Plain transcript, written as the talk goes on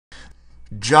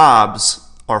Jobs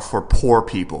are for poor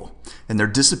people, and they're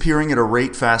disappearing at a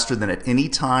rate faster than at any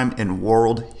time in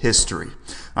world history.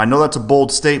 I know that's a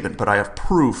bold statement, but I have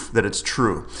proof that it's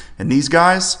true. And these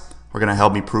guys are going to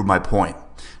help me prove my point.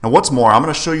 Now, what's more, I'm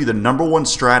going to show you the #1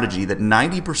 strategy that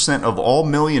 90% of all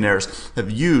millionaires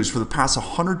have used for the past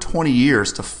 120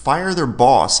 years to fire their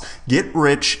boss, get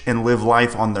rich, and live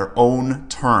life on their own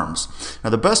terms. Now,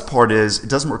 the best part is it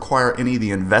doesn't require any of the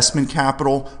investment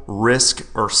capital, risk,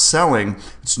 or selling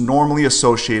it's normally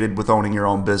associated with owning your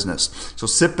own business. So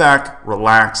sit back,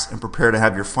 relax, and prepare to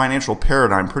have your financial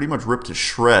paradigm pretty much ripped to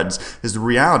shreds as the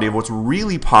reality of what's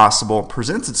really possible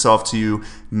presents itself to you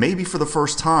maybe for the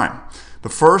first time.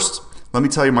 But first, let me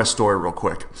tell you my story real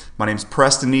quick. My name's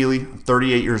Preston Neely. I'm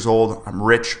 38 years old. I'm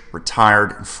rich,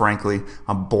 retired, and frankly,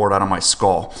 I'm bored out of my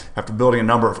skull. After building a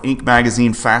number of Inc.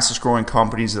 magazine fastest growing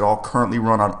companies that all currently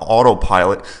run on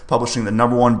autopilot, publishing the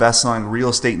 #1 best-selling real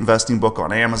estate investing book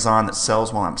on Amazon that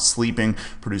sells while I'm sleeping,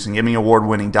 producing Emmy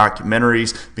Award-winning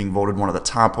documentaries, being voted one of the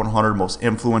top 100 most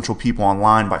influential people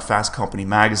online by Fast Company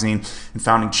magazine, and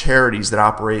founding charities that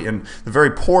operate in the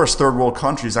very poorest third world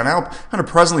countries, I now kind of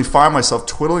presently find myself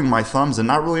twiddling my thumbs and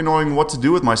not really knowing what to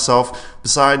do with myself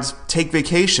besides take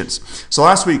vacations. So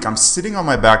last week, I'm sitting on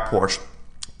my back porch.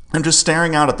 I'm just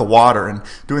staring out at the water and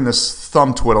doing this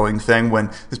thumb twiddling thing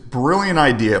when this brilliant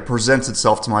idea presents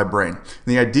itself to my brain. And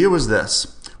the idea was this: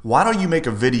 why don't you make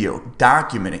a video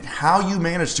documenting how you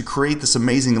managed to create this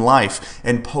amazing life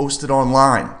and post it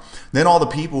online? Then all the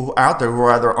people out there who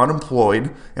are either unemployed,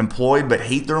 employed but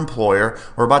hate their employer,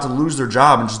 or about to lose their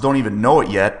job and just don't even know it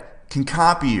yet, can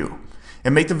copy you.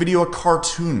 And make the video a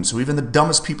cartoon so even the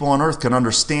dumbest people on earth can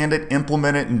understand it,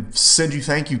 implement it, and send you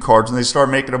thank you cards when they start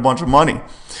making a bunch of money.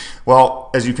 Well,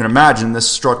 as you can imagine, this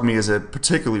struck me as a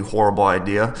particularly horrible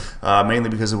idea, mainly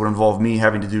because it would involve me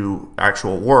having to do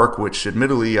actual work, which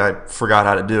admittedly I forgot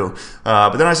how to do.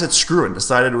 But then I said screw it and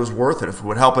decided it was worth it if it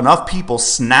would help enough people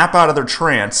snap out of their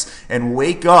trance and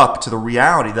wake up to the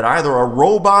reality that either a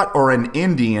robot or an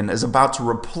Indian is about to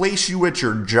replace you at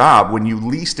your job when you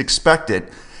least expect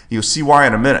it. You'll see why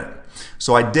in a minute.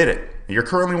 So I did it. You're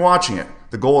currently watching it.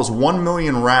 The goal is 1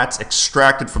 million rats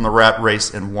extracted from the rat race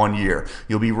in 1 year.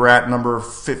 You'll be rat number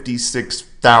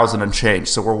 56,000 and change,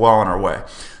 so we're well on our way.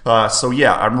 So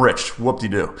yeah, I'm rich.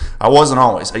 Whoop-de-doo. I wasn't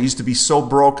always. I used to be so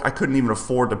broke I couldn't even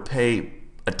afford to pay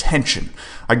attention.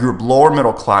 I grew up lower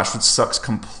middle class, which sucks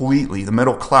completely. The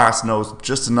middle class knows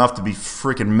just enough to be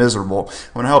freaking miserable.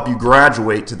 I'm going to help you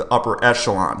graduate to the upper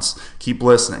echelons. Keep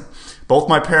listening. Both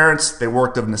my parents, they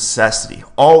worked of necessity,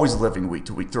 always living week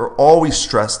to week. They were always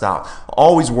stressed out,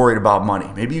 always worried about money.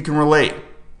 Maybe you can relate.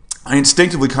 I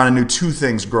instinctively kind of knew two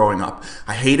things growing up.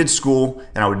 I hated school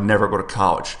and I would never go to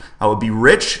college. I would be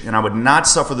rich and I would not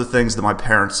suffer the things that my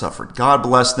parents suffered. God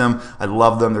bless them. I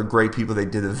love them. They're great people. They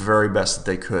did the very best that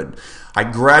they could. I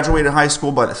graduated high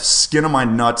school by the skin of my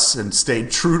nuts and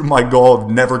stayed true to my goal of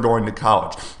never going to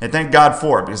college. And thank God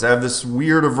for it, because I have this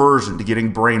weird aversion to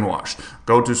getting brainwashed.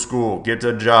 Go to school, get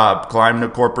a job, climb the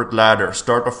corporate ladder,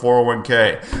 start a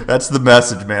 401k. That's the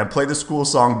message, man. Play the school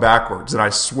song backwards and I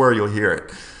swear you'll hear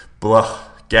it. Blah,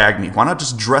 gag me. Why not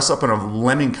just dress up in a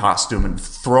lemming costume and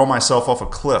throw myself off a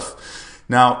cliff?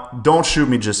 Now, don't shoot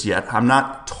me just yet. I'm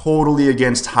not totally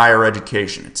against higher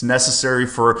education. It's necessary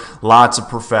for lots of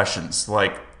professions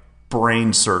like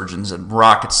brain surgeons and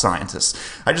rocket scientists.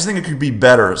 I just think it could be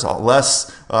better is all.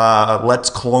 Less, let's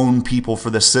clone people for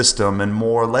the system, and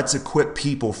more, let's equip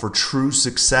people for true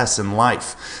success in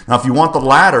life. Now, if you want the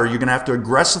latter, you're going to have to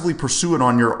aggressively pursue it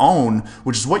on your own,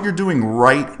 which is what you're doing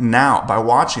right now by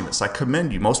watching this. I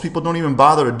commend you. Most people don't even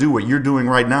bother to do what you're doing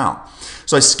right now.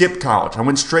 So I skipped college. I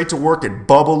went straight to work at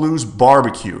Bubbaloo's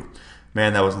Barbecue.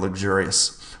 Man, that was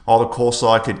luxurious. All the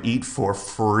coleslaw I could eat for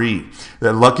free.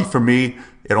 Lucky for me,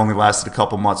 it only lasted a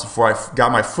couple months before I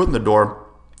got my foot in the door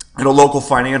at a local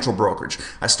financial brokerage.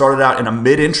 I started out in a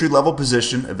mid-entry level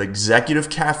position of executive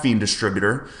caffeine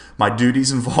distributor. My duties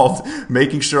involved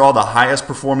making sure all the highest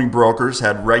performing brokers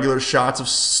had regular shots of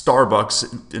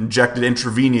Starbucks injected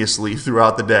intravenously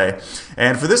throughout the day.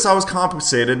 And for this I was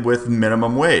compensated with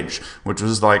minimum wage, which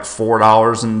was like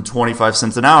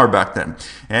 $4.25 an hour back then.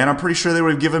 And I'm pretty sure they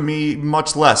would have given me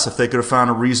much less if they could have found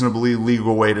a reasonably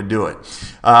legal way to do it.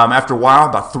 After a while,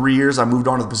 about 3 years, I moved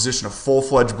on to the position of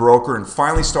full-fledged broker and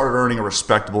finally started earning a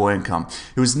respectable income.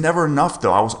 It was never enough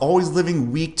though. I was always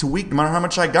living week to week no matter how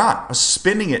much I got. I was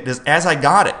spending it as I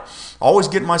got it. Always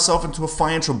getting myself into a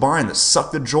financial bind that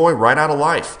sucked the joy right out of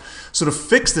life. So to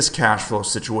fix this cash flow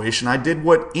situation, I did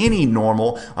what any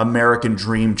normal American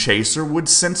dream chaser would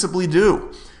sensibly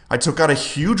do. I took out a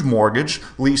huge mortgage,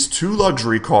 leased 2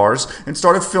 luxury cars, and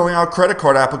started filling out credit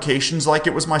card applications like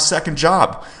it was my second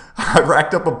job. I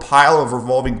racked up a pile of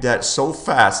revolving debt so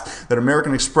fast that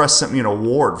American Express sent me an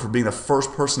award for being the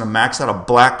first person to max out a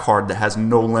black card that has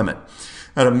no limit.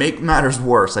 Now, to make matters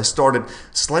worse, I started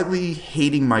slightly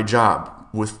hating my job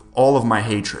with all of my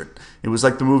hatred. It was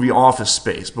like the movie Office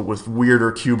Space, but with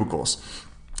weirder cubicles.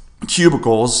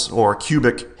 Cubicles, or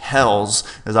cubic hells,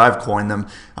 as I've coined them,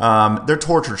 they're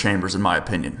torture chambers, in my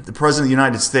opinion. The President of the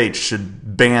United States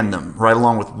should ban them, right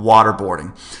along with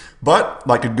waterboarding. But,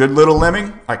 like a good little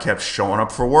lemming, I kept showing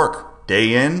up for work,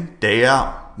 day in, day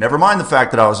out. Never mind the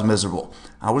fact that I was miserable.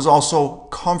 I was also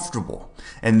comfortable.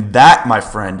 And that, my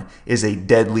friend, is a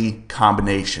deadly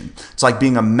combination. It's like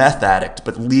being a meth addict,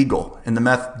 but legal. And the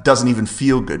meth doesn't even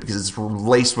feel good because it's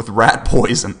laced with rat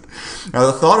poison. Now,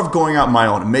 the thought of going out on my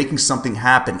own and making something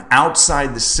happen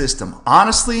outside the system,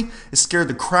 honestly, it scared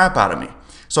the crap out of me.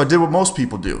 So I did what most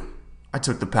people do. I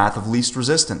took the path of least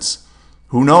resistance.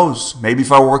 Who knows? Maybe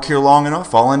if I work here long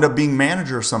enough, I'll end up being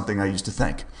manager or something, I used to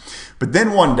think. But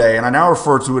then one day, and I now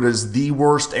refer to it as the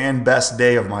worst and best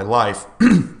day of my life,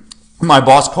 my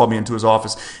boss called me into his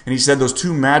office, and he said those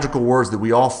 2 magical words that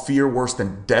we all fear worse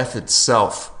than death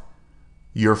itself.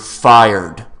 You're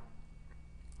fired.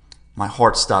 My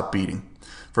heart stopped beating.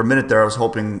 For a minute there, I was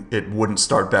hoping it wouldn't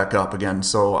start back up again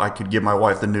so I could give my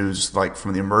wife the news, like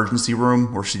from the emergency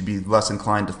room, where she'd be less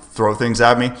inclined to throw things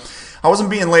at me. I wasn't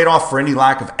being laid off for any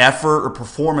lack of effort or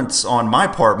performance on my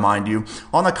part, mind you.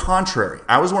 On the contrary,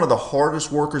 I was one of the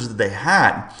hardest workers that they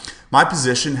had. My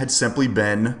position had simply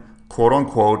been, quote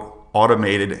unquote,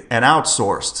 automated and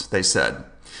outsourced, they said.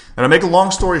 And to make a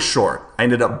long story short, I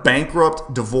ended up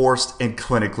bankrupt, divorced, and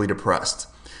clinically depressed.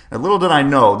 And little did I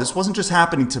know, this wasn't just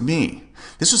happening to me.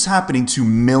 This was happening to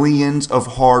millions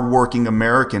of hardworking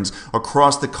Americans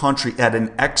across the country at an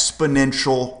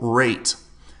exponential rate.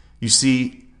 You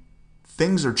see,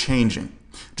 things are changing.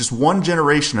 Just one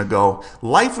generation ago,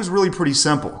 life was really pretty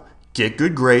simple. Get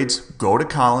good grades, go to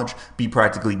college, be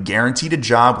practically guaranteed a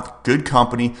job with good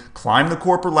company, climb the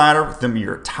corporate ladder within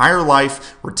your entire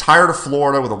life, retire to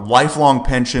Florida with a lifelong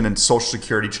pension and Social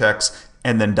Security checks,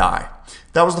 and then die.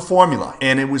 That was the formula,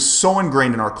 and it was so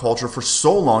ingrained in our culture for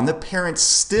so long that parents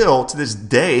still, to this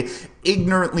day,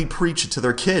 ignorantly preach it to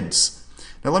their kids.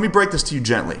 Now let me break this to you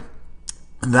gently.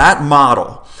 That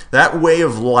model, that way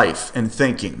of life and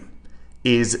thinking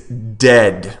is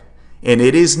dead, and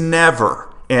it is never,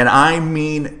 and I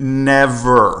mean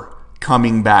never,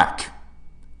 coming back.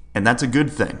 And that's a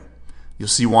good thing. You'll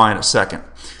see why in a second.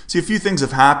 See, a few things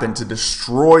have happened to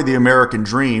destroy the American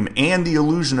dream and the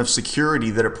illusion of security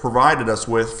that it provided us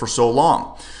with for so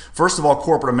long. First of all,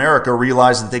 corporate America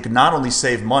realized that they could not only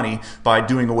save money by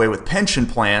doing away with pension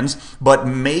plans, but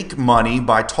make money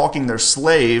by talking their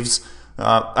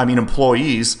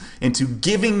employees, into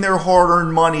giving their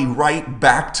hard-earned money right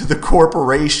back to the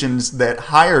corporations that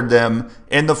hired them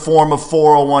in the form of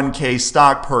 401k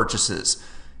stock purchases.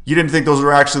 You didn't think those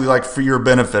were actually like for your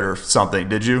benefit or something,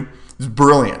 did you? It's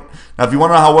brilliant. Now, if you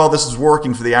want to know how well this is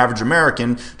working for the average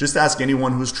American, just ask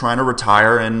anyone who's trying to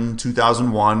retire in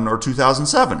 2001 or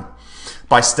 2007.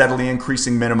 By steadily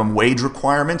increasing minimum wage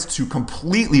requirements to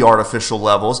completely artificial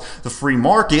levels, the free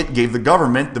market gave the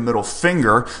government the middle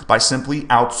finger by simply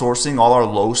outsourcing all our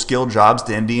low-skilled jobs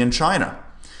to India and China.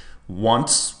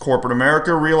 Once corporate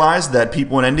America realized that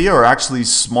people in India are actually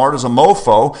smart as a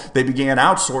mofo, they began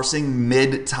outsourcing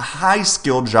mid to high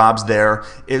skilled jobs there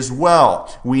as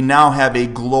well. We now have a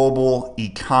global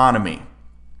economy.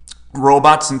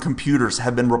 Robots and computers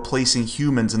have been replacing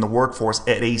humans in the workforce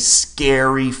at a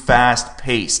scary fast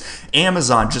pace.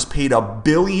 Amazon just paid $1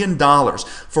 billion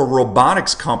for a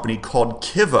robotics company called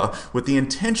Kiva with the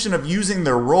intention of using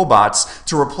their robots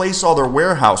to replace all their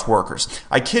warehouse workers.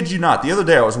 I kid you not, the other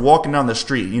day I was walking down the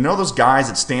street. You know those guys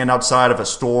that stand outside of a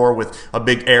store with a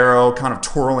big arrow kind of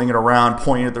twirling it around,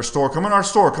 pointing at their store? Come in our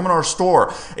store, come in our store.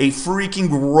 A freaking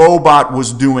robot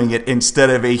was doing it instead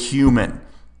of a human.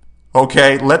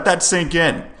 Okay, let that sink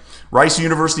in. Rice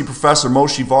University professor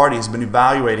Moshe Vardi has been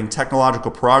evaluating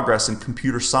technological progress in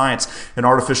computer science and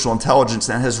artificial intelligence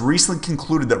and has recently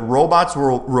concluded that robots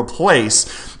will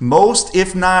replace most,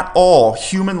 if not all,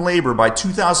 human labor by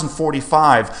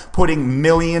 2045, putting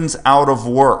millions out of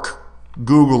work.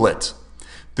 Google it.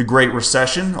 The Great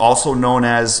Recession, also known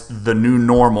as the new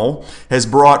normal, has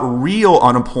brought real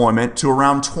unemployment to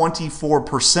around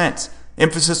 24%.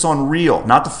 Emphasis on real,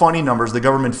 not the funny numbers the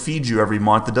government feeds you every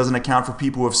month that doesn't account for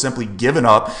people who have simply given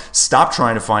up, stopped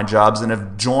trying to find jobs, and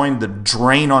have joined the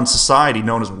drain on society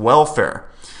known as welfare.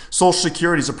 Social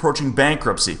Security is approaching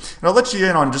bankruptcy. And I'll let you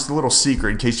in on just a little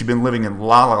secret in case you've been living in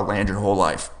la-la land your whole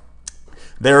life.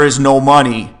 There is no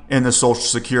money in the Social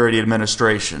Security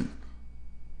Administration.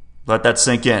 Let that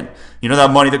sink in. You know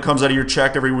that money that comes out of your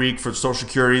check every week for Social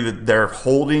Security that they're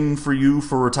holding for you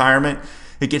for retirement?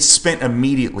 It gets spent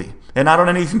immediately. And not on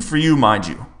anything for you, mind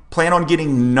you. Plan on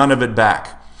getting none of it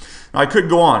back. Now, I could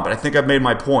go on, but I think I've made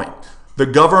my point. The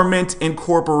government and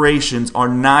corporations are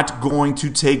not going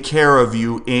to take care of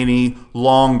you any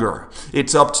longer.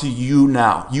 It's up to you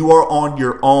now. You are on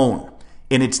your own.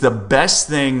 And it's the best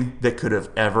thing that could have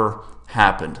ever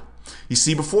happened. You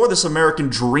see, before this American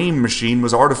dream machine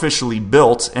was artificially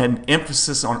built, and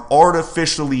emphasis on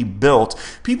artificially built,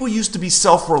 people used to be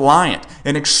self-reliant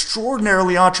and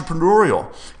extraordinarily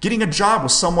entrepreneurial. Getting a job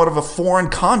was somewhat of a foreign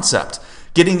concept.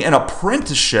 Getting an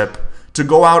apprenticeship to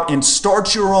go out and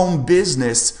start your own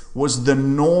business was the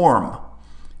norm.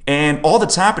 And all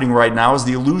that's happening right now is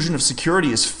the illusion of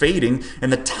security is fading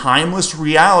and the timeless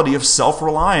reality of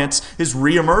self-reliance is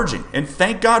re-emerging. And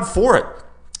thank God for it.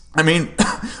 I mean,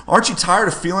 aren't you tired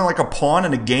of feeling like a pawn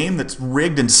in a game that's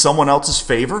rigged in someone else's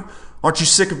favor? Aren't you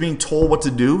sick of being told what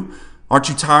to do? Aren't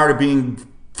you tired of being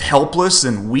helpless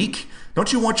and weak?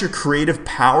 Don't you want your creative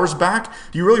powers back?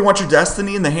 Do you really want your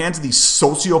destiny in the hands of these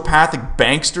sociopathic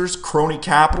banksters, crony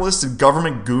capitalists, and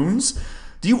government goons?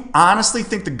 Do you honestly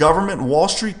think the government and Wall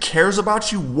Street cares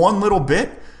about you one little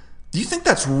bit? Do you think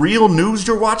that's real news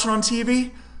you're watching on TV?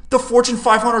 The Fortune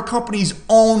 500 companies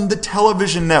own the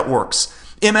television networks.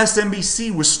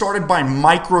 MSNBC was started by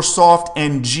Microsoft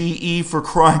and GE, for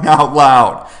crying out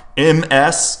loud.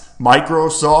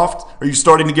 Microsoft? Are you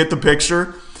starting to get the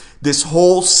picture? This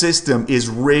whole system is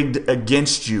rigged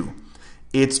against you.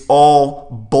 It's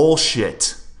all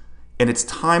bullshit. And it's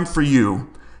time for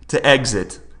you to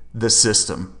exit the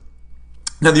system.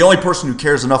 Now, the only person who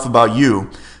cares enough about you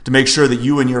to make sure that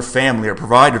you and your family are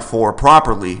provided for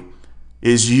properly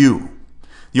is you.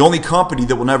 The only company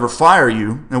that will never fire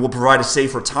you and will provide a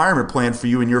safe retirement plan for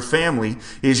you and your family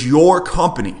is your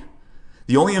company.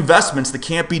 The only investments that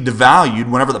can't be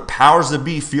devalued whenever the powers that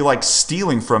be feel like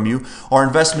stealing from you are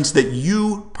investments that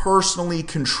you personally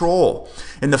control.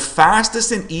 And the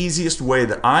fastest and easiest way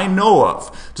that I know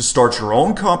of to start your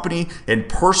own company and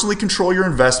personally control your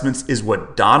investments is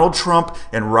what Donald Trump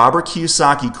and Robert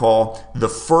Kiyosaki call the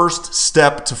first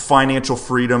step to financial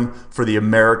freedom for the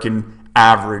American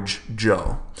average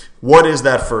Joe. What is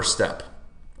that first step?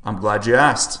 I'm glad you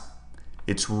asked.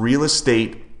 It's real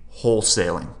estate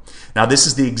wholesaling. Now, this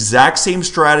is the exact same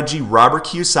strategy Robert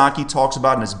Kiyosaki talks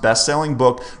about in his best-selling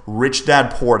book, Rich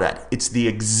Dad, Poor Dad. It's the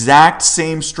exact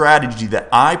same strategy that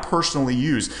I personally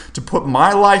use to put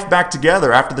my life back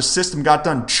together after the system got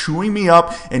done chewing me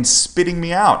up and spitting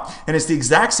me out. And it's the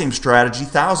exact same strategy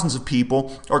thousands of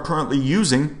people are currently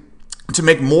using to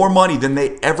make more money than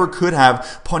they ever could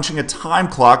have, punching a time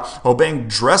clock, obeying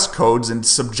dress codes, and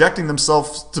subjecting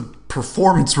themselves to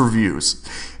performance reviews.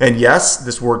 And yes,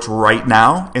 this works right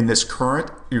now in this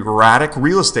current erratic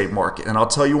real estate market. And I'll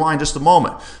tell you why in just a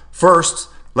moment. First,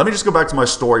 let me just go back to my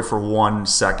story for 1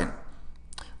 second.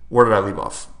 Where did I leave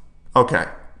off? Okay.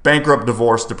 Bankrupt,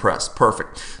 divorced, depressed.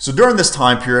 Perfect. So during this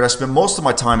time period, I spent most of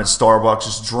my time at Starbucks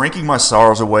just drinking my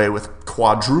sorrows away with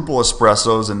quadruple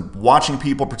espressos and watching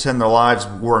people pretend their lives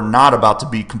were not about to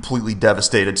be completely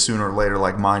devastated sooner or later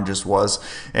like mine just was.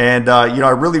 And,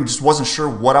 I really just wasn't sure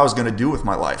what I was going to do with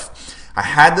my life. I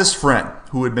had this friend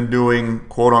who had been doing,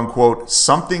 quote unquote,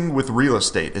 something with real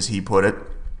estate, as he put it,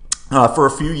 for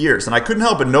a few years. And I couldn't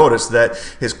help but notice that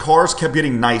his cars kept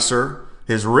getting nicer,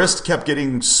 his wrist kept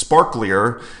getting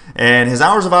sparklier, and his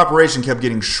hours of operation kept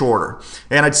getting shorter.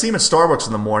 And I'd see him at Starbucks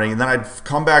in the morning, and then I'd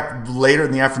come back later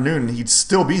in the afternoon, and he'd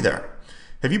still be there.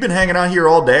 "Have you been hanging out here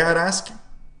all day?" I'd ask.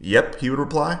 "Yep," he would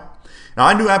reply. Now,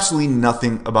 I knew absolutely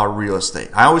nothing about real estate.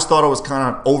 I always thought it was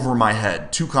kind of over my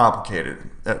head, too complicated,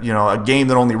 a game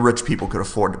that only rich people could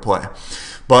afford to play.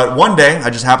 But one day,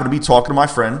 I just happened to be talking to my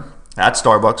friend at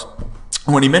Starbucks,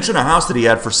 when he mentioned a house that he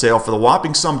had for sale for the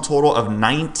whopping sum total of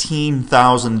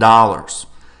 $19,000.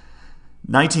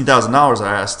 $19,000,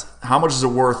 I asked. "How much is it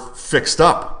worth fixed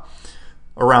up?"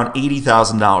 "Around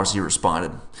 $80,000, he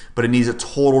responded. "But it needs a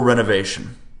total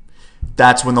renovation."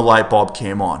 That's when the light bulb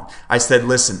came on. I said,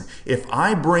 "Listen, if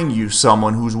I bring you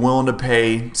someone who's willing to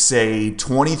pay, say,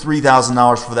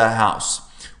 $23,000 for that house,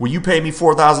 will you pay me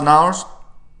 $4,000?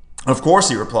 "Of course,"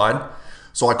 he replied.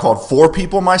 So I called 4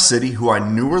 people in my city who I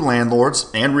knew were landlords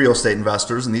and real estate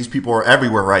investors, and these people are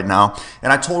everywhere right now,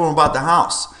 and I told them about the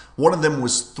house. One of them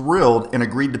was thrilled and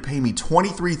agreed to pay me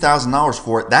 $23,000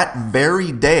 for it that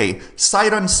very day,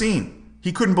 sight unseen.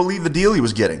 He couldn't believe the deal he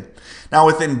was getting. Now,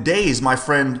 within days, my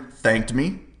friend thanked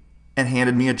me and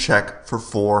handed me a check for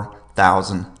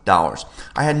 $4,000.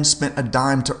 I hadn't spent a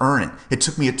dime to earn it. It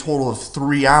took me a total of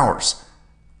 3 hours.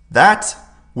 That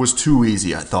was too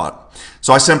easy, I thought.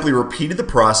 So I simply repeated the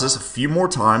process a few more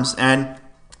times, and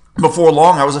before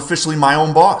long, I was officially my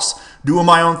own boss, doing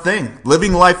my own thing,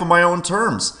 living life on my own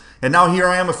terms. And now here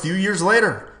I am a few years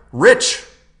later, rich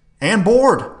and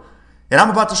bored. And I'm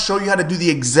about to show you how to do the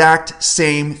exact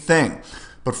same thing.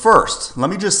 But first, let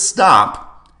me just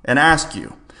stop and ask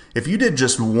you, if you did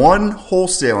just one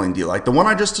wholesaling deal, like the one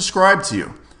I just described to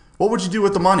you, what would you do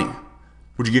with the money?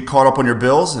 Would you get caught up on your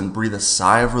bills and breathe a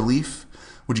sigh of relief?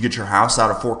 Would you get your house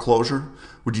out of foreclosure?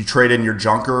 Would you trade in your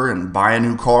junker and buy a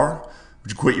new car?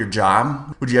 Would you quit your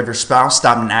job? Would you have your spouse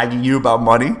stop nagging you about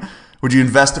money? Would you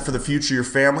invest it for the future of your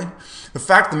family? The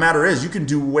fact of the matter is, you can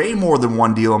do way more than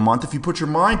one deal a month if you put your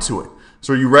mind to it.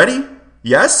 So are you ready?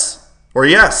 Yes or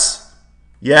yes?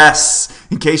 Yes.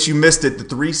 In case you missed it, the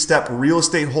 3-step real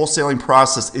estate wholesaling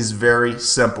process is very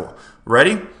simple.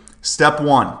 Ready? Step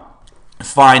 1.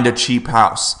 Find a cheap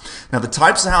house. Now, the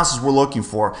types of houses we're looking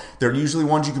for, they're usually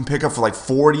ones you can pick up for like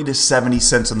 40 to 70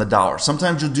 cents on the dollar.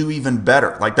 Sometimes you'll do even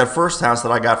better, like that first house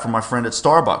that I got from my friend at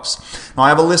Starbucks. Now, I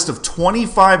have a list of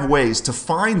 25 ways to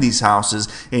find these houses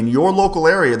in your local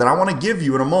area that I want to give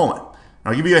you in a moment.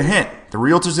 I'll give you a hint. The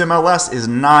Realtors MLS is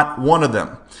not one of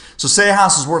them. So say a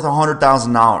house is worth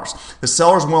 $100,000. The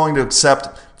seller's willing to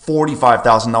accept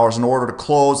 $45,000 in order to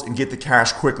close and get the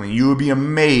cash quickly. You would be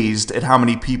amazed at how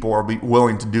many people are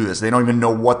willing to do this. They don't even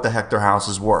know what the heck their house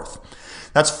is worth.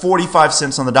 That's 45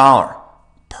 cents on the dollar.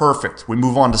 Perfect. We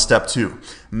move on to step 2.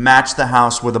 Match the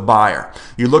house with a buyer.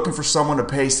 You're looking for someone to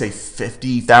pay, say,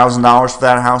 $50,000 for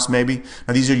that house maybe.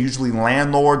 Now, these are usually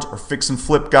landlords or fix and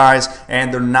flip guys,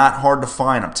 and they're not hard to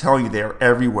find. I'm telling you, they're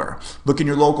everywhere. Look in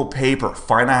your local paper.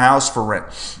 Find a house for rent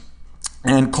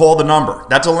and call the number.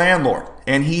 That's a landlord,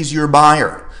 and he's your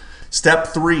buyer. Step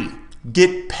 3,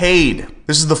 get paid.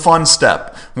 This is the fun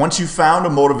step. Once you've found a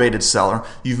motivated seller,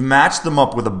 you've matched them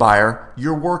up with a buyer,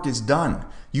 your work is done.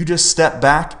 You just step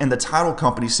back and the title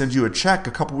company sends you a check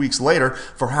a couple weeks later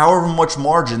for however much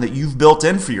margin that you've built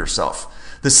in for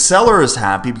yourself. The seller is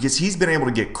happy because he's been able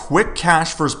to get quick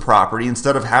cash for his property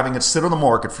instead of having it sit on the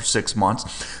market for 6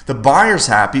 months. The buyer's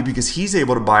happy because he's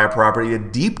able to buy a property at a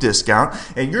deep discount,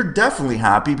 and you're definitely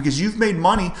happy because you've made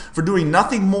money for doing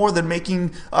nothing more than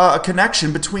making a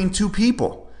connection between two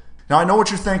people. Now, I know what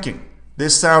you're thinking.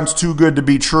 This sounds too good to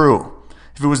be true.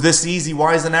 If it was this easy,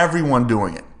 why isn't everyone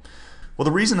doing it? Well,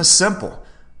 the reason is simple.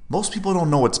 Most people don't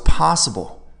know it's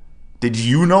possible. Did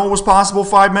you know it was possible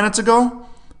 5 minutes ago?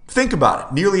 Think about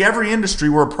it. Nearly every industry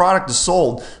where a product is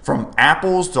sold, from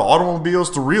apples to automobiles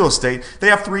to real estate, they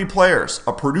have 3 players: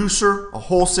 a producer, a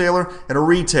wholesaler, and a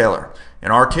retailer. In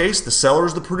our case, the seller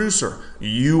is the producer,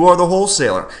 you are the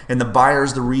wholesaler, and the buyer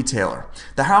is the retailer.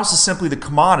 The house is simply the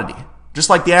commodity, just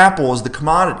like the apple is the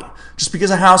commodity. Just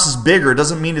because a house is bigger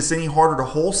doesn't mean it's any harder to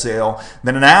wholesale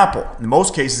than an apple. In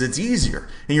most cases, it's easier,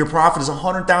 and your profit is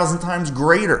 100,000 times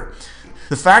greater.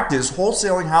 The fact is,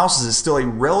 wholesaling houses is still a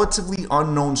relatively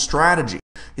unknown strategy.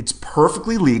 It's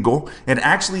perfectly legal and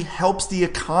actually helps the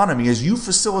economy as you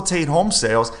facilitate home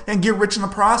sales and get rich in the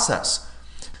process.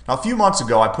 Now, a few months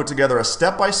ago, I put together a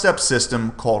step-by-step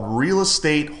system called Real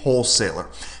Estate Wholesaler: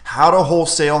 How to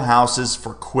Wholesale Houses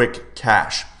for Quick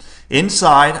Cash.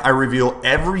 Inside, I reveal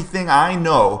everything I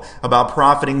know about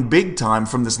profiting big time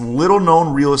from this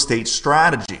little-known real estate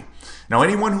strategy. Now,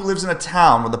 anyone who lives in a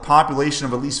town with a population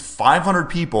of at least 500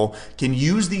 people can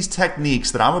use these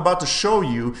techniques that I'm about to show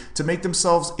you to make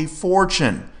themselves a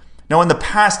fortune. Now, in the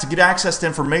past, to get access to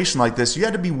information like this, you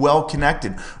had to be well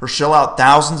connected or shell out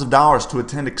thousands of dollars to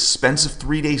attend expensive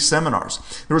 3-day seminars.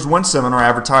 There was one seminar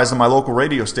advertised on my local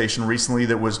radio station recently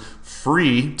that was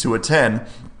free to attend.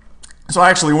 So I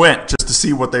actually went just to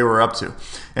see what they were up to.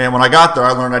 And when I got there,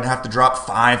 I learned I'd have to drop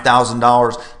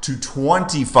 $5,000 to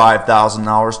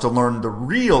 $25,000 to learn the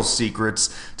real secrets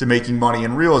to making money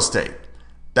in real estate.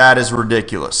 That is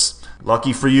ridiculous.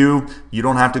 Lucky for you, you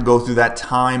don't have to go through that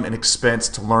time and expense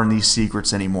to learn these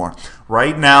secrets anymore.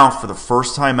 Right now, for the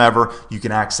first time ever, you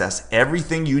can access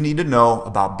everything you need to know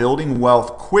about building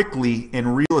wealth quickly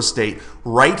in real estate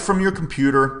right from your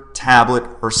computer, tablet,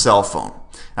 or cell phone.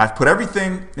 I've put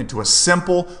everything into a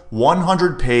simple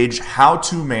 100-page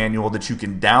how-to manual that you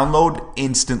can download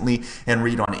instantly and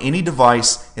read on any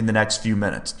device in the next few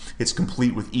minutes. It's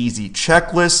complete with easy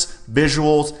checklists,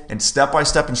 visuals, and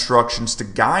step-by-step instructions to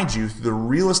guide you through the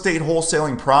real estate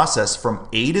wholesaling process from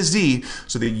A to Z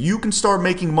so that you can start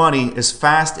making money as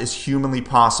fast as humanly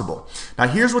possible. Now,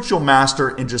 here's what you'll master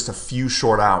in just a few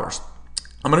short hours.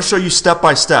 I'm going to show you step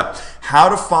by step how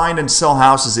to find and sell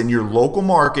houses in your local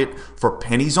market for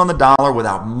pennies on the dollar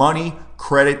without money,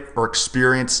 credit, or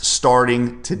experience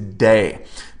starting today.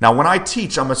 Now, when I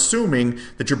teach, I'm assuming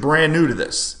that you're brand new to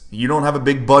this. You don't have a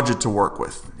big budget to work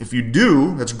with. If you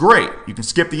do, that's great. You can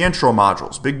skip the intro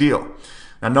modules. Big deal.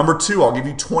 Now, number 2, I'll give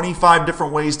you 25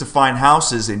 different ways to find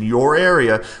houses in your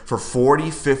area for 40,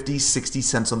 50, 60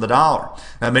 cents on the dollar.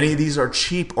 Now, many of these are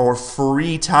cheap or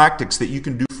free tactics that you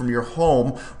can do from your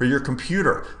home or your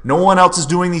computer. No one else is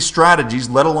doing these strategies,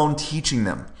 let alone teaching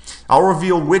them. I'll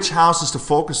reveal which houses to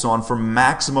focus on for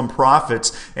maximum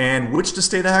profits and which to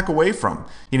stay the heck away from.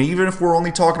 Even if we're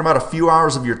only talking about a few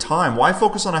hours of your time, why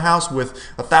focus on a house with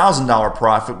a $1,000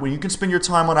 profit when you can spend your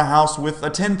time on a house with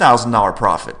a $10,000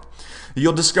 profit?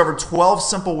 You'll discover 12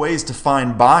 simple ways to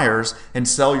find buyers and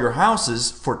sell your houses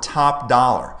for top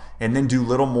dollar, and then do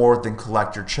little more than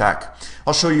collect your check.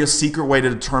 I'll show you a secret way to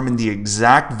determine the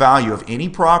exact value of any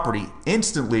property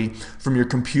instantly from your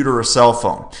computer or cell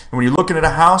phone. And when you're looking at a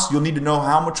house, you'll need to know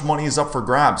how much money is up for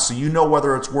grabs so you know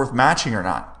whether it's worth matching or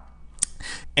not.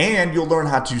 And you'll learn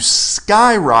how to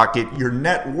skyrocket your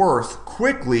net worth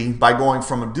quickly by going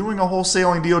from doing a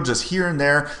wholesaling deal just here and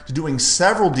there to doing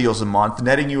several deals a month,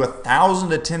 netting you $1,000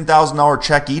 to $10,000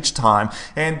 check each time,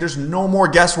 and there's no more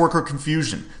guesswork or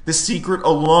confusion. This secret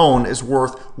alone is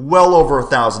worth well over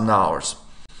 $1,000.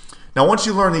 Now, once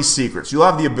you learn these secrets, you'll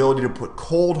have the ability to put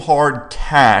cold, hard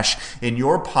cash in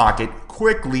your pocket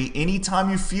quickly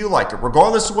anytime you feel like it,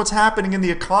 regardless of what's happening in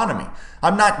the economy.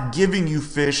 I'm not giving you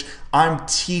fish, I'm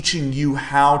teaching you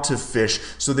how to fish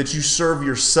so that you serve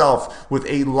yourself with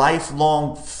a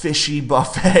lifelong fishy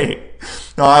buffet.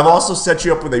 Now, I've also set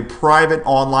you up with a private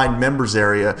online members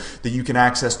area that you can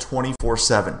access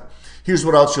 24/7. Here's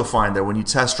what else you'll find there when you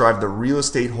test drive the Real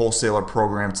Estate Wholesaler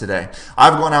program today.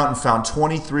 I've gone out and found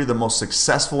 23 of the most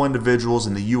successful individuals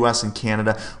in the US and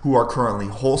Canada who are currently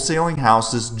wholesaling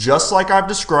houses just like I've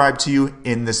described to you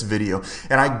in this video.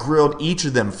 And I grilled each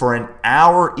of them for an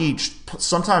hour each,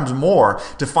 sometimes more,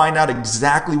 to find out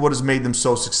exactly what has made them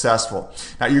so successful.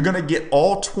 Now, you're going to get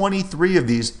all 23 of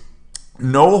these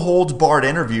no holds barred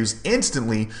interviews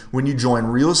instantly when you join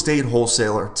Real Estate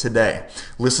Wholesaler today.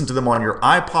 Listen to them on your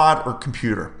iPod or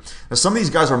computer. Now, some of these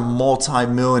guys are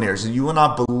multi-millionaires, and you will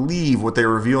not believe what they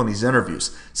reveal in these interviews.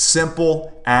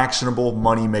 Simple, actionable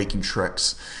money-making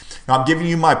tricks. Now, I'm giving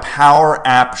you my Power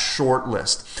App short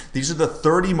list. These are the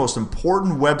 30 most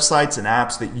important websites and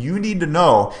apps that you need to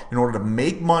know in order to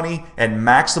make money and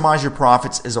maximize your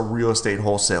profits as a real estate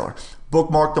wholesaler.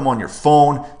 Bookmark them on your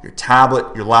phone, your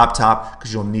tablet, your laptop,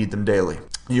 because you'll need them daily.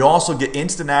 You also get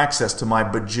instant access to my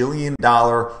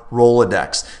bajillion-dollar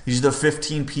Rolodex. These are the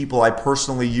 15 people I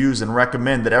personally use and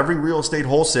recommend that every real estate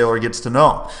wholesaler gets to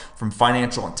know, from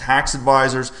financial and tax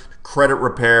advisors, credit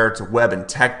repair, to web and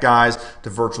tech guys, to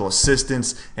virtual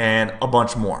assistants, and a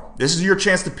bunch more. This is your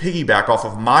chance to piggyback off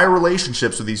of my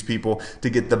relationships with these people to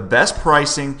get the best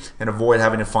pricing and avoid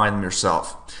having to find them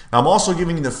yourself. Now, I'm also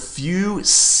giving you the few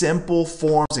simple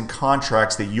forms and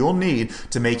contracts that you'll need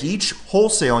to make each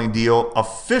wholesaling deal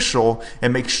official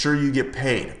and make sure you get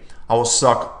paid. I will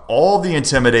suck all the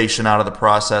intimidation out of the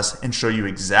process and show you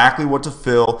exactly what to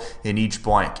fill in each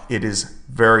blank. It is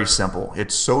very simple.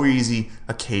 It's so easy,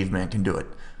 a caveman can do it.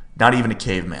 Not even a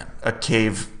caveman, a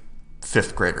cave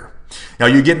fifth grader. Now,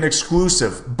 you get an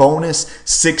exclusive bonus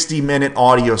 60-minute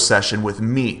audio session with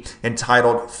me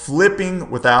entitled Flipping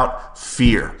Without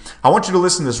Fear. I want you to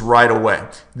listen to this right away.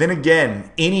 Then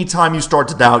again, anytime you start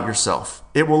to doubt yourself,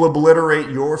 it will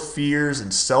obliterate your fears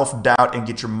and self-doubt and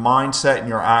get your mindset and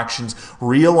your actions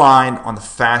realigned on the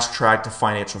fast track to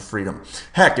financial freedom.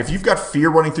 Heck, if you've got fear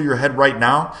running through your head right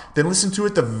now, then listen to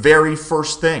it the very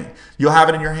first thing. You'll have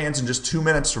it in your hands in just 2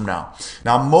 minutes from now.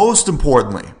 Now, most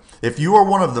importantly, if you are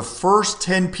one of the first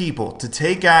 10 people to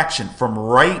take action from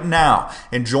right now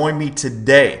and join me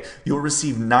today, you'll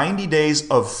receive 90 days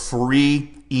of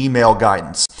free email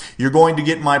guidance. You're going to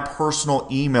get my personal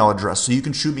email address so you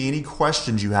can shoot me any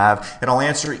questions you have, and I'll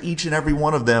answer each and every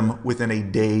one of them within a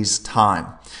day's time.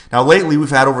 Now, lately, we've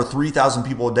had over 3,000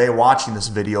 people a day watching this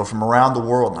video from around the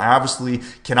world, and I obviously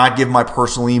cannot give my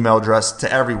personal email address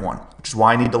to everyone, which is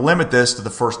why I need to limit this to the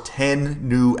first 10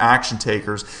 new action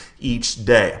takers each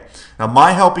day. Now,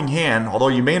 my helping hand, although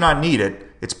you may not need it,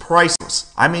 it's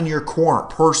priceless. I'm in your corner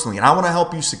personally, and I want to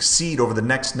help you succeed over the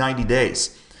next 90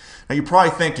 days. Now, you're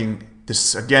probably thinking, this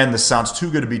sounds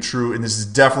too good to be true, and this is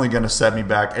definitely going to set me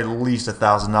back at least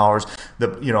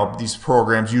 $1,000. These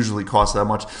programs usually cost that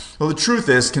much. Well, the truth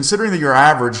is, considering that your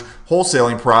average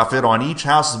wholesaling profit on each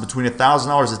house is between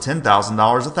 $1,000 to $10,000,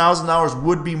 $1,000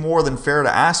 would be more than fair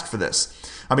to ask for this.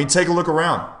 I mean, take a look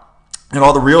around. And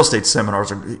all the real estate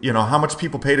seminars are, how much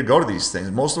people pay to go to these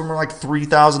things. Most of them are like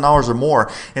 $3,000 or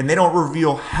more, and they don't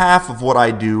reveal half of what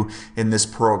I do in this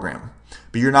program.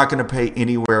 But you're not going to pay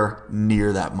anywhere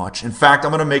near that much. In fact,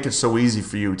 I'm going to make it so easy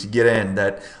for you to get in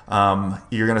that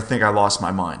you're going to think I lost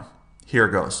my mind. Here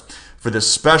it goes. For this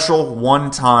special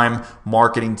one-time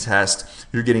marketing test,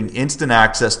 you're getting instant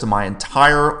access to my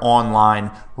entire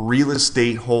online real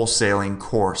estate wholesaling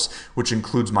course, which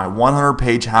includes my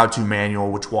 100-page how-to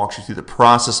manual, which walks you through the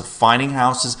process of finding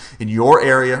houses in your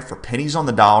area for pennies on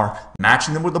the dollar,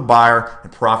 matching them with a buyer,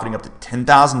 and profiting up to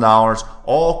 $10,000,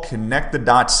 all connect the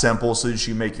dots simple so that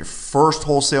you make your first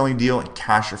wholesaling deal and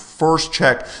cash your first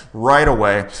check right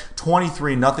away.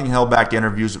 23 nothing held back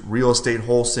interviews with real estate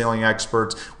wholesaling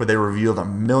experts where they reveal the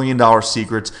 $1 million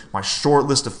secrets, my short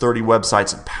list of 30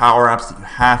 websites and power apps that you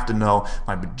have to know,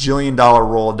 my bajillion-dollar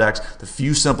Rolodex, the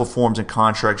few simple forms and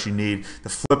contracts you need, the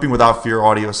flipping without fear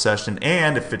audio session,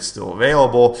 and if it's still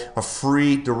available, a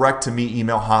free direct-to-me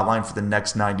email hotline for the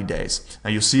next 90 days.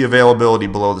 Now you'll see availability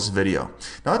below this video.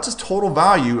 Now that's a total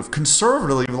value of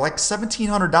conservatively like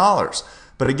 $1,700.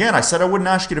 But again, I said I wouldn't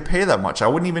ask you to pay that much. I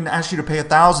wouldn't even ask you to pay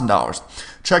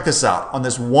 $1,000. Check this out. On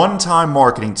this one-time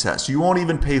marketing test, you won't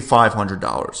even pay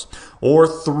 $500 or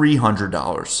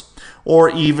 $300 or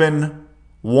even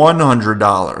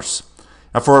 $100.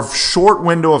 Now, for a short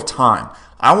window of time,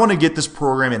 I want to get this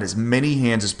program in as many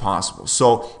hands as possible.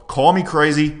 So call me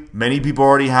crazy. Many people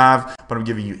already have, but I'm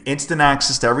giving you instant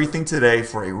access to everything today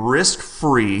for a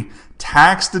risk-free,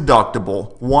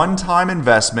 tax-deductible, one-time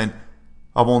investment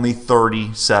of only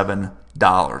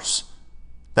 $37.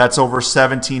 That's over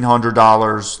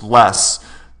 $1,700 less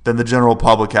than the general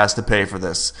public has to pay for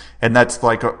this. And that's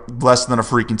like less than a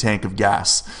freaking tank of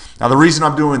gas. Now, the reason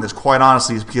I'm doing this, quite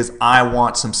honestly, is because I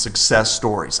want some success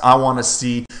stories. I want to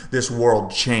see this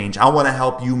world change. I want to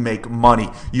help you make money.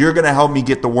 You're going to help me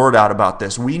get the word out about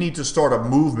this. We need to start a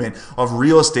movement of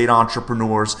real estate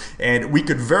entrepreneurs, and we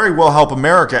could very well help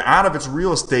America out of its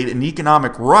real estate and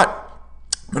economic rut.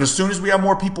 But as soon as we have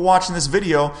more people watching this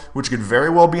video, which could very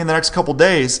well be in the next couple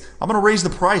days, I'm going to raise the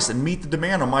price and meet the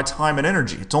demand on my time and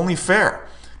energy. It's only fair.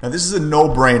 Now, this is a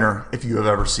no-brainer if you have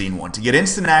ever seen one. To get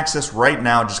instant access right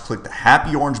now, just click the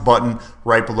happy orange button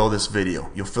right below this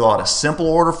video. You'll fill out a simple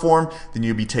order form, then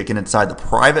you'll be taken inside the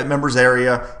private members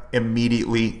area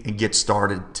immediately and get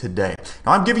started today.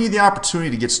 Now, I'm giving you the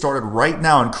opportunity to get started right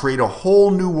now and create a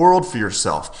whole new world for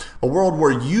yourself. A world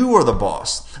where you are the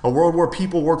boss. A world where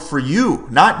people work for you,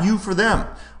 not you for them.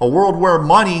 A world where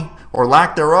money, or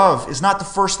lack thereof, is not the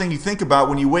first thing you think about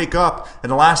when you wake up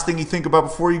and the last thing you think about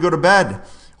before you go to bed.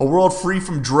 A world free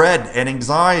from dread and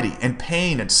anxiety and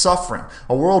pain and suffering.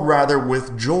 A world rather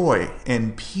with joy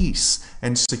and peace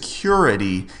and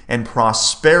security and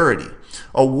prosperity.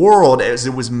 A world as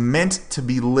it was meant to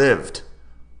be lived.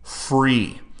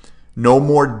 Free. No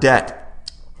more debt.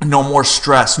 No more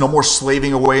stress. No more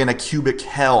slaving away in a cubic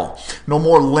hell. No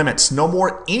more limits. No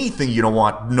more anything you don't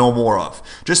want no more of.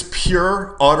 Just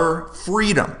pure, utter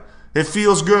freedom. It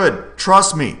feels good.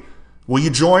 Trust me. Will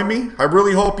you join me? I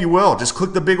really hope you will. Just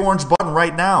click the big orange button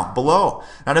right now below.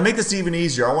 Now, to make this even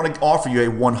easier, I want to offer you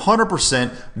a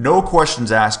 100% no questions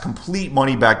asked complete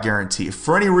money back guarantee. If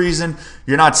for any reason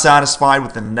you're not satisfied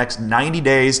within the next 90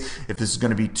 days, if this is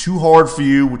going to be too hard for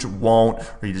you, which it won't,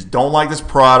 or you just don't like this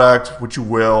product, which you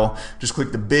will, just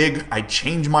click the big I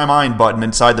change my mind button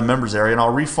inside the members area and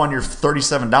I'll refund your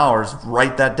 $37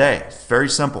 right that day. It's very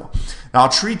simple. Now, I'll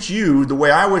treat you the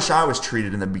way I wish I was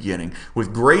treated in the beginning,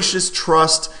 with gracious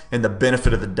trust and the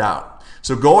benefit of the doubt.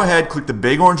 So go ahead, click the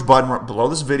big orange button below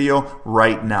this video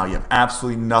right now. You have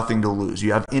absolutely nothing to lose.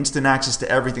 You have instant access to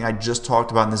everything I just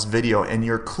talked about in this video, and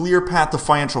your clear path to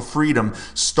financial freedom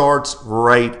starts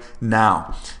right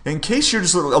now. In case you're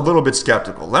just a little bit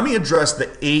skeptical, let me address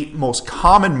the 8 most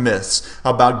common myths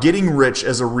about getting rich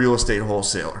as a real estate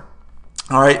wholesaler.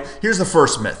 All right, here's the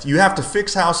first myth. You have to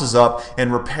fix houses up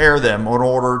and repair them in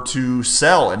order to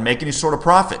sell and make any sort of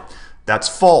profit. That's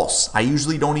false. I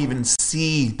usually don't even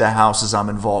see the houses I'm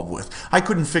involved with. I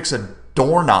couldn't fix a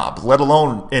doorknob, let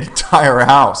alone an entire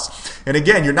house. And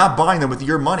again, you're not buying them with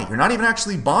your money. You're not even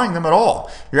actually buying them at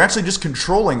all. You're actually just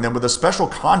controlling them with a special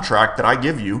contract that I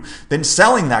give you, then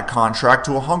selling that contract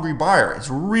to a hungry buyer. It's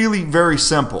really very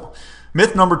simple.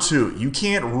 Myth number 2, you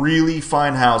can't really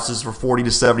find houses for 40 to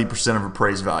 70% of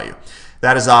appraised value.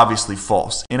 That is obviously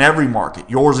false. In every market,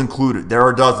 yours included, there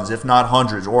are dozens, if not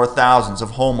hundreds or thousands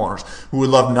of homeowners who would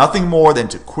love nothing more than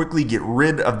to quickly get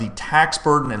rid of the tax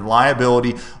burden and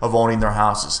liability of owning their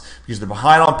houses. Because they're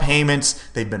behind on payments,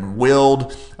 they've been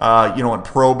willed, in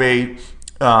probate,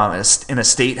 in a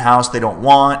state house they don't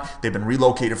want, they've been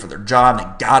relocated for their job,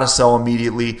 they gotta sell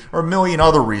immediately, or a million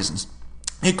other reasons.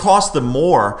 It costs them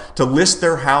more to list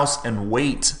their house and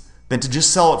wait than to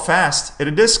just sell it fast at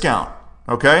a discount,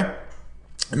 okay?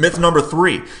 And myth number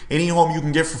 3, any home you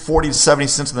can get for 40 to 70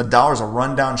 cents on the dollar is a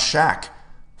rundown shack.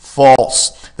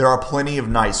 False. There are plenty of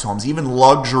nice homes, even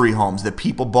luxury homes that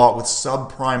people bought with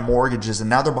subprime mortgages and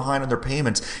now they're behind on their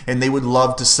payments and they would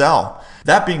love to sell.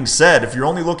 That being said, if you're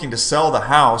only looking to sell the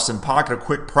house and pocket a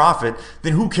quick profit,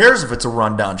 then who cares if it's a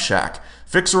rundown shack?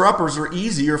 Fixer-uppers are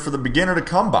easier for the beginner to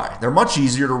come by. They're much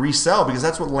easier to resell because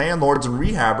that's what landlords and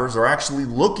rehabbers are actually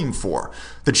looking for,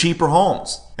 the cheaper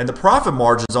homes. And the profit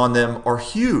margins on them are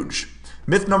huge.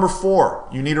 Myth number 4,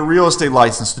 you need a real estate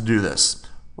license to do this.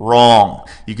 Wrong.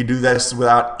 You can do this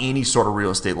without any sort of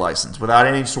real estate license, without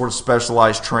any sort of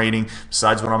specialized training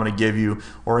besides what I'm going to give you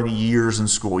or any years in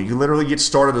school. You can literally get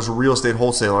started as a real estate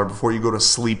wholesaler before you go to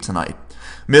sleep tonight.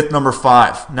 Myth number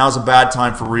 5, now's a bad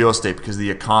time for real estate because of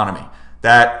the economy.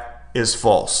 That is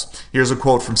false. Here's a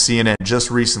quote from CNN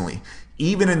just recently.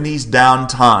 Even in these down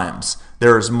times,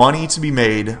 there is money to be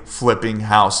made flipping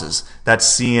houses. That's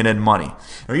CNN money.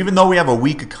 Now, even though we have a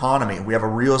weak economy, we have a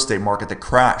real estate market that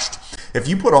crashed. If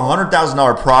you put a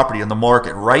 $100,000 property on the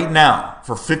market right now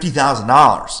for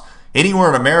 $50,000 anywhere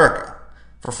in America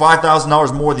for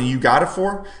 $5,000 more than you got it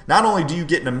for, not only do you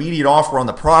get an immediate offer on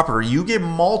the property, you get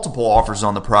multiple offers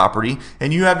on the property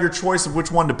and you have your choice of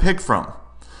which one to pick from.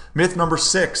 Myth number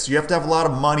 6, you have to have a lot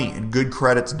of money and good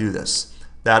credit to do this.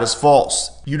 That is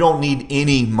false. You don't need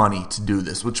any money to do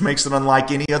this, which makes it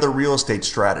unlike any other real estate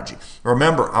strategy.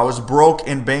 Remember, I was broke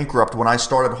and bankrupt when I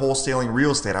started wholesaling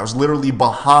real estate. I was literally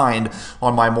behind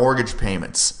on my mortgage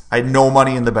payments. I had no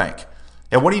money in the bank.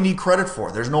 And what do you need credit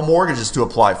for? There's no mortgages to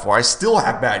apply for. I still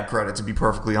have bad credit, to be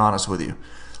perfectly honest with you.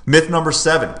 Myth number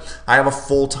 7, I have a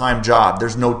full-time job.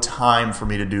 There's no time for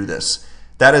me to do this.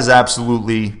 That is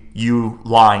absolutely you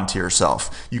lying to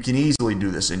yourself. You can easily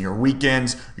do this in your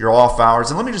weekends, your off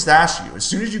hours. And let me just ask you, as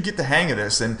soon as you get the hang of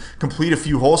this and complete a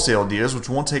few wholesale deals, which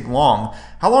won't take long,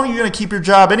 how long are you going to keep your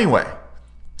job anyway?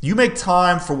 You make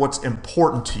time for what's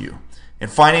important to you.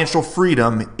 And financial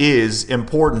freedom is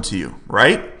important to you,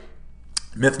 right?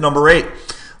 Myth number 8,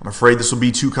 I'm afraid this will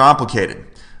be too complicated.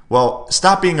 Well,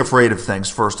 stop being afraid of things,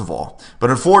 first of all.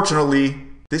 But unfortunately,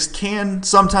 this can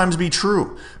sometimes be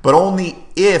true, but only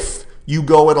if you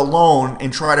go it alone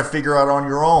and try to figure out on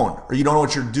your own, or you don't know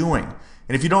what you're doing.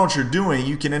 And if you don't know what you're doing,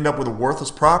 you can end up with a worthless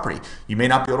property. You may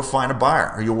not be able to find a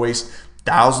buyer, or you'll waste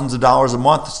thousands of dollars a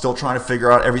month still trying to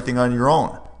figure out everything on your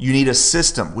own. You need a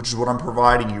system, which is what I'm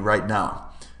providing you right now.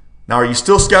 Now, are you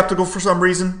still skeptical for some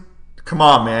reason? Come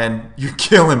on, man, you're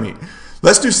killing me.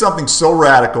 Let's do something so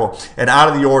radical and out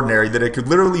of the ordinary that it could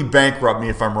literally bankrupt me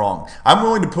if I'm wrong. I'm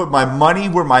willing to put my money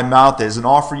where my mouth is and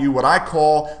offer you what I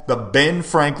call the Ben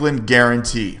Franklin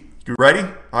guarantee. You ready?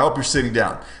 I hope you're sitting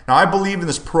down. Now, I believe in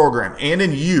this program and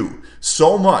in you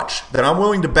so much that I'm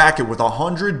willing to back it with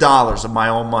 $100 of my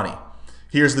own money.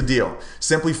 Here's the deal.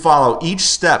 Simply follow each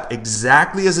step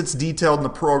exactly as it's detailed in the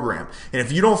program. And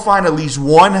if you don't find at least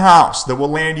one house that will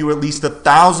land you at least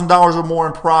 $1,000 or more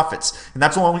in profits, and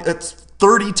that's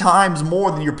 30 times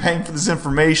more than you're paying for this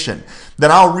information,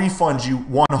 then I'll refund you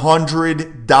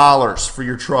 $100 for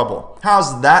your trouble.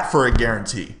 How's that for a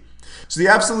guarantee? So the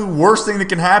absolute worst thing that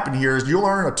can happen here is you'll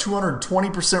earn a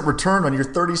 220% return on your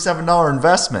 $37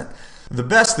 investment. The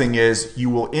best thing is you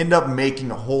will end up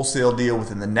making a wholesale deal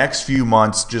within the next few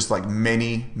months, just like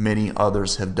many, many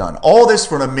others have done. All this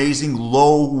for an amazing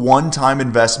low one-time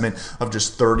investment of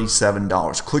just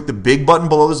 $37. Click the big button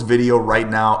below this video right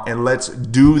now and let's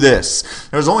do this.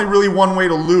 There's only really one way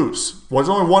to lose. Well,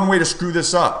 there's only one way to screw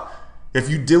this up. If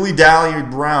you dilly-dally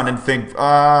around and think,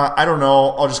 I don't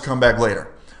know, I'll just come back later.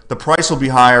 The price will be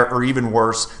higher, or even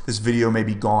worse, this video may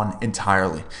be gone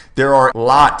entirely. There are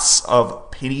lots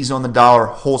of pennies on the dollar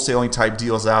wholesaling type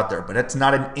deals out there, but it's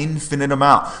not an infinite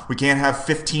amount. We can't have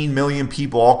 15 million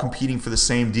people all competing for the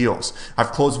same deals.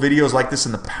 I've closed videos like this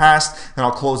in the past, and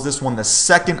I'll close this one the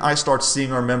second I start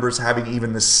seeing our members having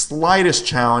even the slightest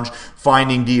challenge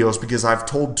finding deals, because I've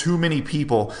told too many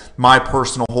people my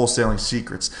personal wholesaling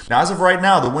secrets. Now, as of right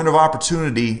now, the window of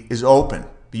opportunity is open.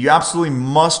 But you absolutely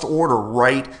must order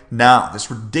right now.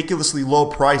 This ridiculously low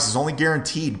price is only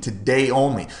guaranteed today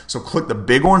only. So click the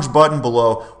big orange button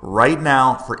below right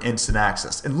now for instant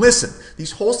access. And listen,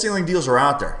 these wholesaling deals are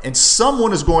out there, and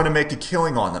someone is going to make a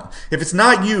killing on them. If it's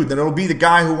not you, then it'll be the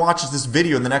guy who watches this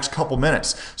video in the next couple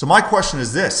minutes. So my question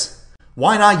is this: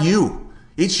 why not you?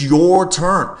 It's your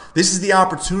turn. This is the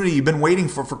opportunity you've been waiting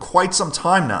for quite some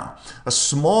time now. A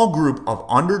small group of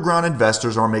underground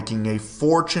investors are making a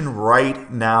fortune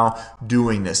right now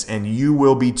doing this, and you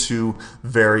will be too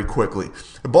very quickly.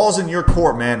 The ball's in your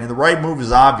court, man, and the right move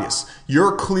is obvious.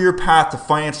 Your clear path to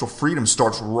financial freedom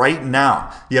starts right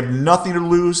now. You have nothing to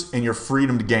lose and your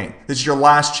freedom to gain. This is your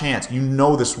last chance. You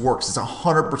know this works. It's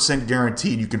 100%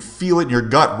 guaranteed. You can feel it in your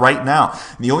gut right now.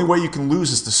 And the only way you can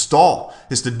lose is to stall,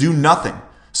 is to do nothing.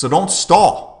 So don't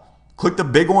stall. Click the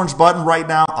big orange button right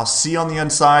now. I'll see you on the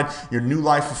inside. Your new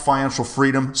life of financial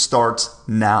freedom starts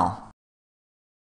now.